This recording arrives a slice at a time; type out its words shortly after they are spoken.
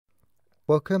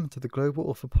Welcome to the Global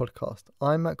Author Podcast.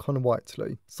 I'm Connor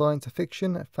Whiteley, science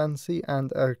fiction, fantasy,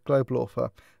 and a global author,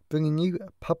 bringing you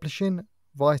publishing,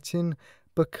 writing,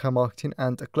 book marketing,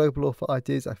 and global author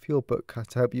ideas for your book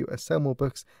to help you sell more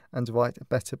books and write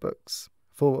better books.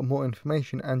 For more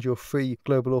information and your free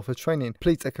global author training,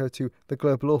 please go to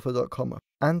theglobalauthor.com.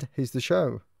 And here's the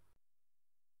show.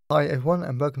 Hi everyone,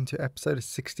 and welcome to episode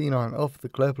 69 of the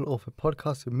Global Author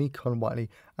Podcast with me, Connor Whiteley.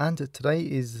 And today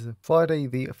is Friday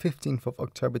the 15th of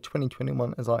October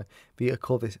 2021 as I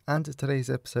record this. And today's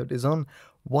episode is on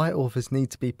why authors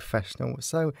need to be professional.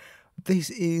 So this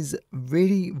is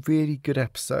really good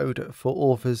episode for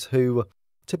authors who,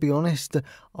 to be honest,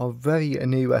 are very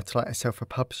new to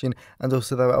self-publishing, and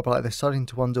also they're starting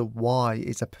to wonder why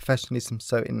is professionalism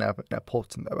so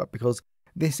important though, because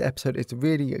this episode is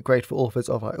really great for authors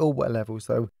of all levels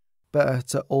though,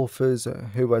 but authors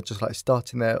who are just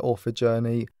starting their author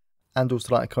journey and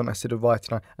also consider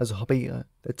writing as a hobby,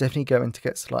 they're definitely going to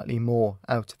get slightly more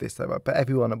out of this though, but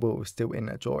everyone will still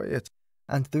enjoy it.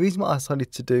 And the reason why I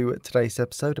decided to do today's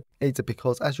episode is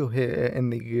because, as you'll hear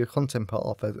in the content part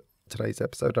of today's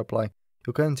episode,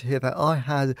 you're going to hear that I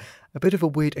had a bit of a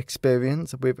weird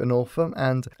experience with an author,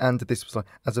 and this was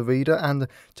as a reader, and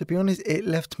to be honest, it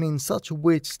left me in such a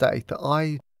weird state that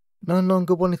I no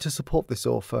longer wanted to support this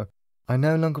author. I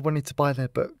no longer wanted to buy their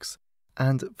books.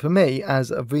 And for me,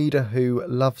 as a reader who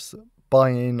loves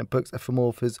buying books from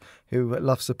authors, who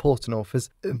love supporting authors,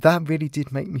 that really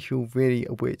did make me feel really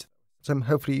weird. So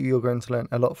hopefully you're going to learn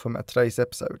a lot from today's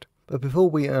episode. But before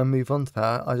we move on to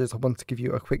that, I just want to give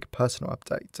you a quick personal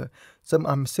update. So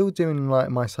I'm still doing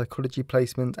my psychology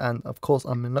placement, and of course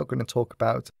I'm not going to talk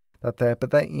about that there.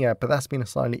 But that's been a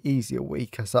slightly easier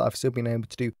week, so I've still been able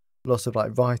to do lots of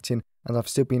writing, and I've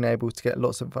still been able to get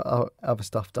lots of other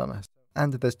stuff done.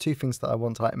 And there's two things that I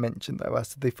want to mention though.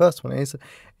 So the first one is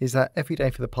that every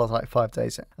day for the past 5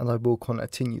 days, and I will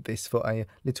continue this for a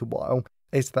little while,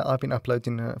 is that I've been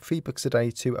uploading 3 books a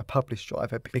day to a published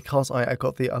drive because I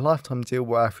got a lifetime deal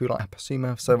where I feel a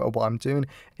consumer. So what I'm doing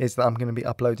is that I'm going to be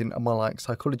uploading my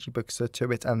psychology books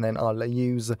to it, and then I'll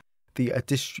use I'll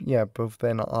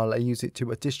use it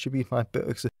to distribute my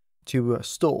books to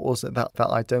stores that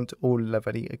I don't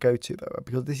already go to though,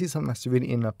 because this is something that's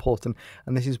really important,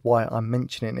 and this is why I'm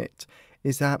mentioning it.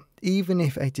 Is that even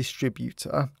if a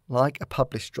distributor, like a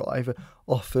published drive,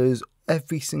 offers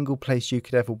every single place you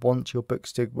could ever want your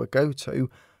books to go to,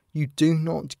 you do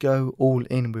not go all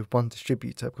in with one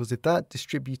distributor, because if that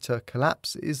distributor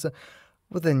collapses,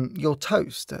 well then you're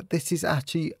toast. This is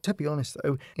actually, to be honest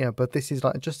though, but this is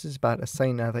just as bad as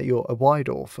saying now that you're a wide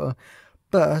author,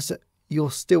 but you're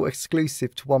still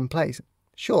exclusive to one place.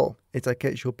 Sure, it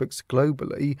gets your books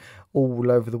globally all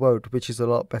over the world, which is a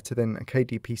lot better than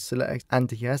KDP Select,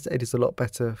 and yes, it is a lot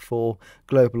better for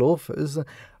global authors,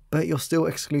 but you're still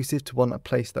exclusive to one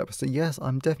place though. So yes,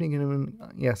 I'm definitely going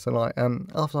to,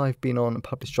 after I've been on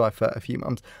Published Drive for a few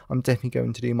months, I'm definitely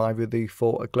going to do my review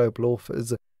for global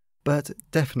authors. But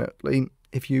definitely,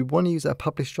 if you want to use a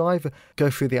Published Drive, go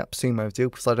through the AppSumo deal,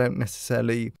 because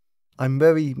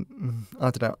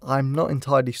I'm not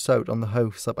entirely sold on the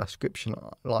whole subscription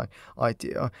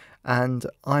idea, and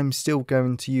I'm still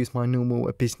going to use my normal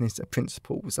business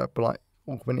principles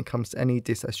when it comes to any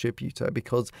distributor,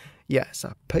 because yes,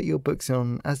 put your books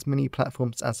on as many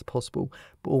platforms as possible,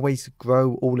 but always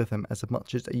grow all of them as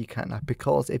much as you can,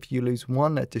 because if you lose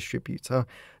one distributor,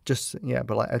 just so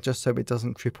it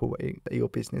doesn't cripple your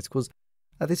business, because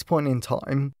at this point in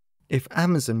time, if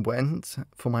Amazon went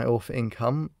for my author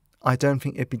income, I don't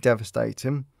think it'd be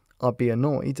devastating. I'd be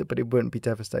annoyed, but it wouldn't be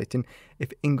devastating.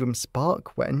 If Ingram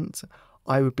Spark went,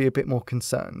 I would be a bit more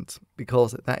concerned,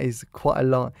 because that is quite a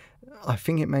lot. I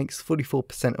think it makes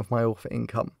 44% of my author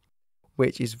income,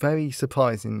 which is very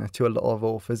surprising to a lot of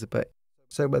authors. But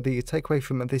the takeaway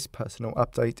from this personal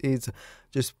update is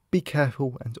just be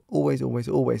careful and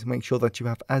always make sure that you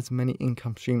have as many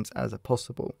income streams as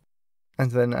possible. And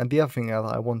then the other thing that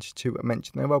I wanted to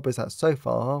mention there was that so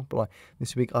far,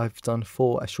 this week I've done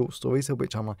 4 short stories,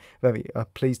 which I'm very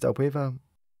pleased with.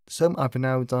 So I've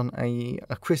now done a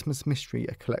Christmas mystery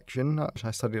collection, which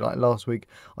I studied last week.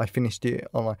 I finished it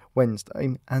on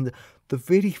Wednesday, and the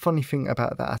really funny thing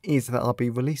about that is that I'll be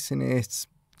releasing it,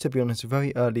 to be honest,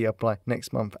 very early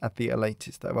next month at the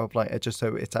latest though, just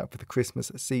so it's out for the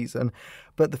Christmas season.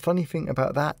 But the funny thing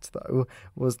about that though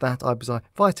was that I was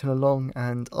writing along,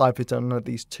 and I've done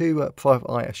these 2 private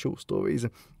eye short stories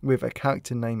with a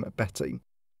character named Betty.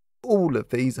 All of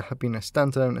these have been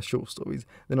standalone short stories.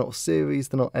 They're not series,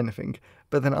 they're not anything,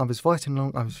 But then I was writing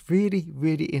along, I was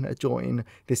really enjoying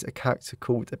this character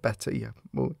called Betty.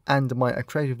 And my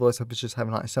creative voice, I was just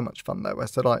having like so much fun though.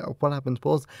 So like what happened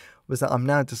was that I'm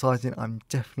now deciding I'm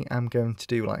definitely am going to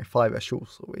do like 5 short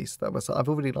stories. So I've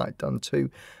already like done 2.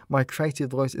 My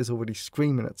creative voice is already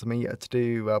screaming at me to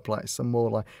do like some more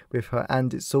like with her,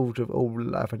 and it's sort of all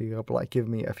really like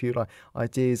giving me a few like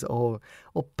ideas or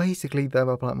basically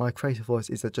like my creative voice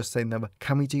is just saying them,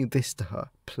 can we do this to her,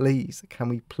 please, can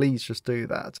we please just do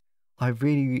that? I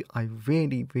really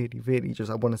just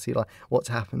I want to see like what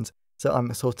happens. So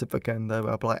I'm sort of going there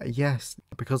where I'm like, yes,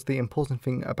 because the important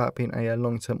thing about being a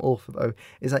long-term author though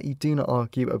is that you do not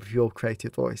argue over your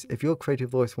creative voice. If your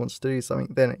creative voice wants to do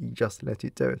something, then you just let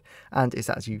it do it. And it's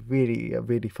actually really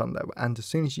fun though. And as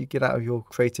soon as you get out of your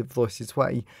creative voice's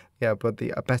way, yeah, but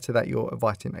the better that your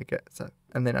writing gets. So,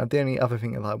 and then the only other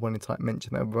thing that I wanted to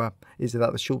mention there is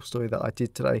that the short story that I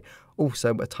did today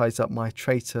also ties up my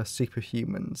Traitor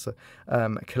Superhumans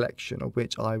collection, of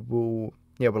which I will...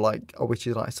 which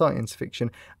is like science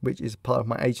fiction, which is part of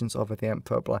my Agents of the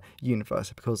Emperor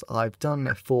universe, because I've done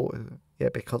like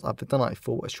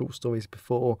 4 short stories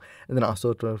before, and then I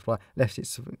sort of like left it,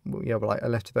 I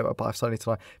left it there, but I've started to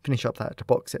like finish up that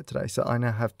box set today, so I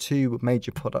now have 2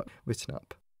 major products written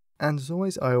up. And as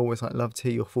always, I always love to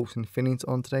hear your thoughts and feelings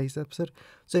on today's episode,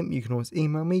 so you can always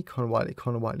email me,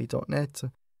 connorwhiteley@connorwhiteley.net.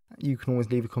 You can always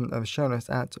leave a comment on the show notes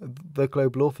at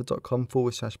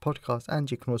theglobalauthor.com/podcast, and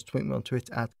you can always tweet me on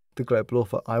Twitter at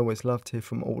theglobalauthor. I always love to hear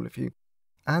from all of you.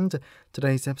 And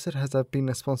today's episode has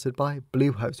been sponsored by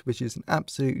Bluehost, which is an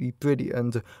absolutely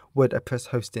brilliant WordPress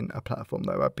hosting platform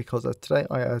though, because today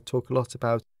I talk a lot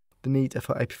about the need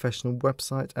for a professional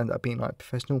website and being like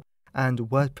professional. And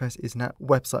WordPress is an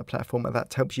website platform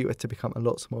that helps you to become a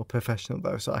lot more professional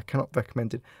though, so I cannot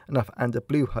recommend it enough. And a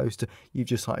Bluehost you've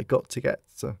just got to get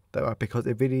though, because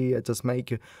it really does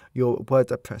make your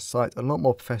WordPress site a lot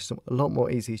more professional, a lot more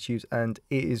easy to use, and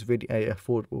it is really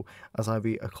affordable as I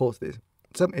record this.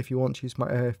 So if you want to use my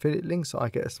affiliate link so I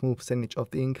get a small percentage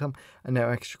of the income and no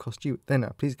extra cost you, then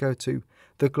please go to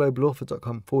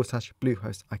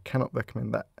theglobalauthor.com/Bluehost. I cannot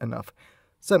recommend that enough.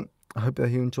 So I hope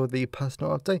that you enjoyed the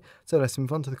personal update. So let's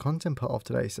move on to the content part of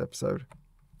today's episode.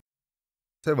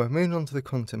 So we're moving on to the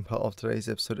content part of today's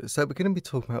episode. So we're going to be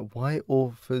talking about why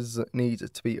authors need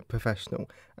to be professional.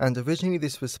 And originally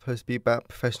this was supposed to be about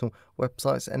professional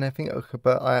websites and everything,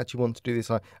 but I actually want to do this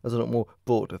as a lot more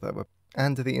broader though.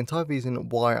 And the entire reason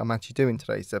why I'm actually doing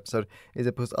today's episode is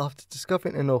because after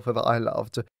discovering an author that I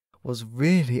loved was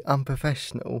really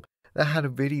unprofessional, that had a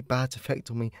really bad effect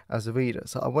on me as a reader.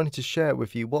 So I wanted to share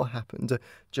with you what happened,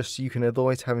 just so you can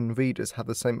avoid having readers have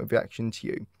the same reaction to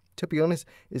you. To be honest,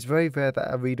 it's very rare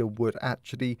that a reader would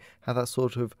actually have that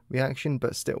sort of reaction,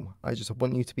 but still, I just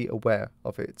want you to be aware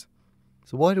of it.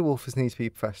 So why do authors need to be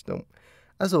professional?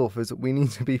 As authors, we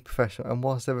need to be professional, and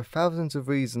whilst there are thousands of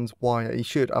reasons why you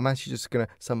should, I'm actually just going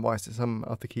to summarise some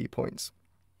of the key points.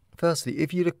 Firstly,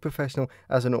 if you look professional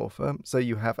as an author, so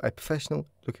you have a professional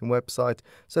looking website,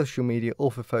 social media,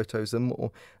 author photos and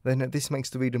more, then this makes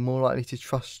the reader more likely to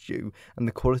trust you and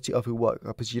the quality of your work,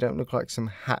 because you don't look like some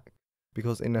hack,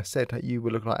 because instead you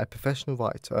will look like a professional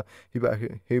writer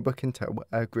who can tell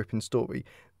a gripping story.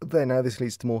 Then this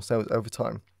leads to more sales over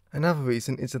time. Another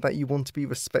reason is that you want to be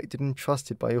respected and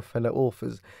trusted by your fellow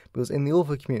authors, because in the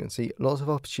author community, lots of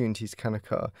opportunities can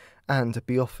occur and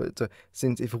be offered,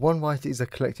 since if one writer is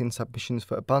collecting submissions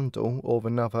for a bundle or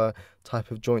another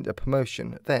type of joint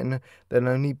promotion, then they'll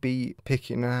only be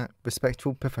picking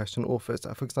respectful professional authors.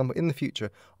 For example, in the future,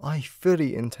 I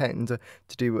fully intend to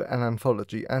do an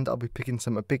anthology, and I'll be picking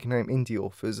some big name indie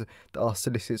authors that are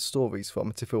solicited stories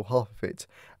from to fill half of it.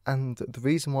 And the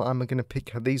reason why I'm going to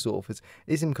pick these authors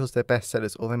isn't because they're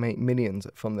bestsellers or they make millions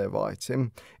from their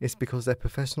writing. It's because they're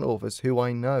professional authors who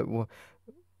I know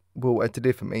will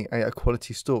deliver me a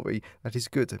quality story that is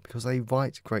good, because they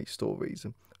write great stories.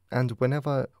 And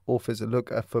whenever authors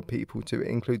look for people to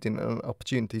include in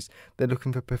opportunities, they're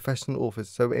looking for professional authors,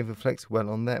 so it reflects well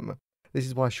on them. This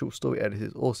is why short story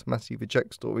editors automatically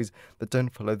reject stories that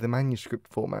don't follow the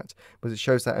manuscript format, because it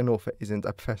shows that an author isn't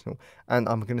a professional. And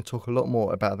I'm going to talk a lot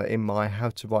more about that in my How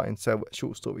to Write and Sell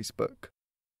Short Stories book.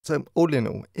 So all in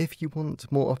all, if you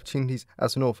want more opportunities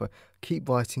as an author, keep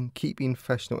writing, keep being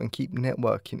professional, and keep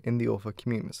networking in the author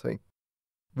community.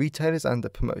 Retailers and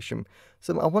the promotion.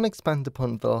 So I want to expand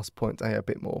upon the last point a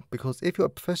bit more, because if you're a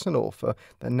professional author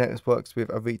that networks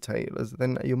with retailers,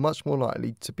 then you're much more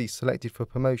likely to be selected for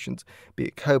promotions, be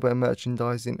it Kobo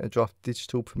merchandising, a draft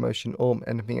digital promotion, or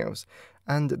anything else.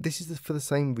 And this is for the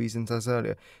same reasons as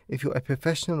earlier. If you're a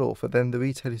professional author, then the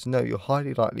retailers know you're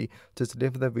highly likely to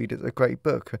deliver their readers a great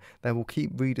book that will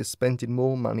keep readers spending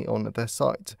more money on their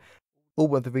site.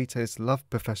 All other retailers love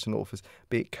professional authors,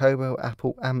 be it Kobo,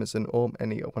 Apple, Amazon, or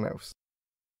anyone else.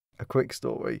 A quick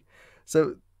story.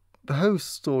 So the whole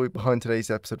story behind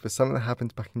today's episode was something that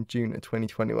happened back in June of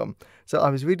 2021. So I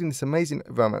was reading this amazing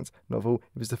romance novel.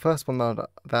 It was the first one that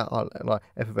I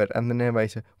ever read, and the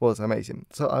narrator was amazing.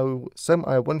 So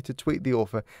I wanted to tweet the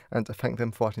author and to thank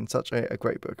them for writing such a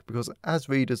great book, because as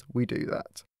readers, we do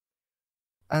that.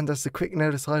 And as a quick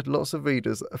note aside, lots of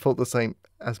readers thought the same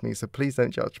as me, so please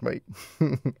don't judge me.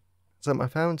 So I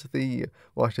found the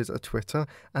writers at Twitter,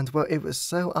 and well, it was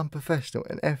so unprofessional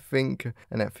and everything.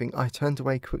 I turned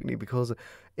away quickly because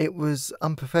it was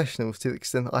unprofessional to the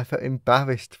extent that I felt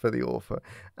embarrassed for the author,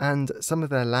 and some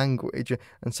of their language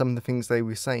and some of the things they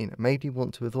were saying made me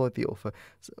want to avoid the author.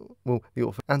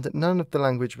 And none of the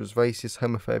language was racist,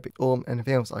 homophobic, or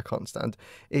anything else I can't stand.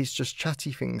 It's just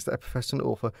chatty things that a professional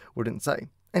author wouldn't say.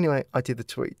 Anyway, I did the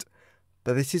tweet.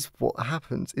 But this is what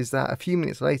happens, is that a few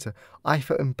minutes later, I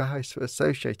felt embarrassed for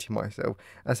associating myself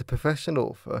as a professional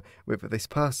author with this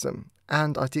person.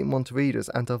 And I didn't want readers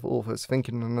and other authors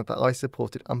thinking that I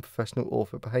supported unprofessional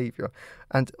author behaviour,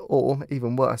 or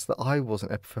even worse, that I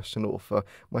wasn't a professional author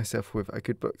myself with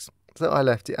good books. So I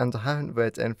left it, and I haven't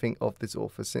read anything of this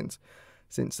author since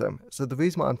then. So the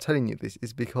reason why I'm telling you this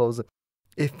is because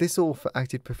if this author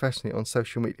acted professionally on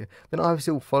social media, then I would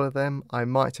still follow them. I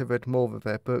might have read more of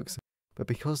their books. But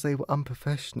because they were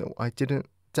unprofessional, I didn't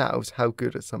doubt how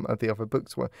good some of the other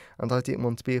books were, and I didn't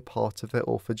want to be a part of their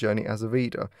author journey as a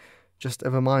reader. Just a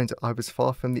reminder, I was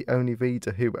far from the only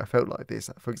reader who felt like this.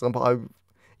 For example, I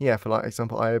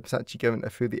was actually going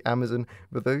through the Amazon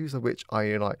reviews, which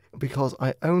I like, because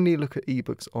I only look at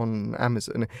ebooks on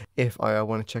Amazon if I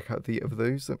want to check out the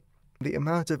reviews. The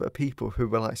amount of people who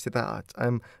said that,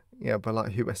 who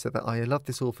said that I love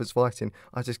this author's writing,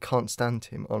 I just can't stand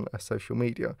him on social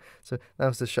media. So that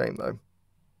was a shame, though.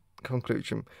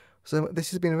 Conclusion. So this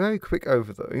has been a very quick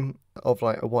overview of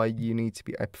why you need to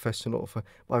be a professional author,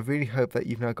 but I really hope that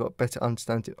you've now got a better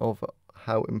understanding of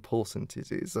how important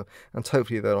it is, and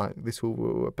hopefully this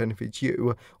will benefit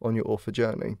you on your author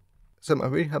journey. So I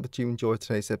really hope that you enjoyed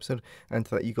today's episode and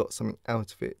that you got something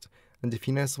out of it. And if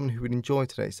you know someone who would enjoy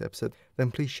today's episode,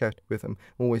 then please share it with them.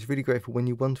 I'm always really grateful when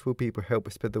you wonderful people help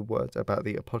us spread the word about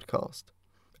the podcast.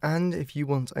 And if you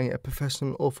want a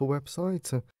professional author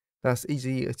website that's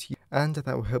easy to use and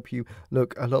that will help you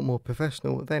look a lot more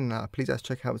professional, then please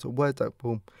check out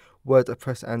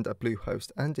WordPress and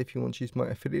Bluehost. And if you want to use my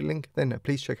affiliate link, then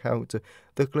please check out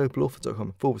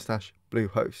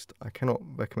theglobal.com/Bluehost. I cannot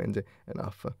recommend it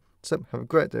enough. So have a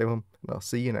great day, everyone, and I'll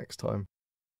see you next time.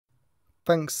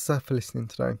 Thanks for listening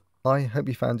today. I hope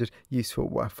you found it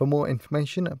useful. For more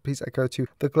information, please go to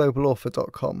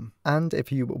theglobalauthor.com. And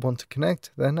if you want to connect,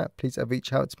 then please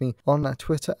reach out to me on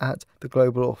Twitter at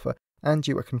theglobalauthor. And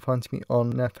you can find me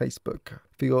on Facebook.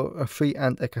 For your free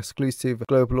and exclusive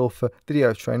Global Author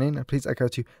video training, please go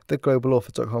to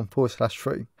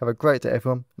theglobalauthor.com/free. Have a great day,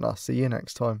 everyone, and I'll see you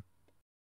next time.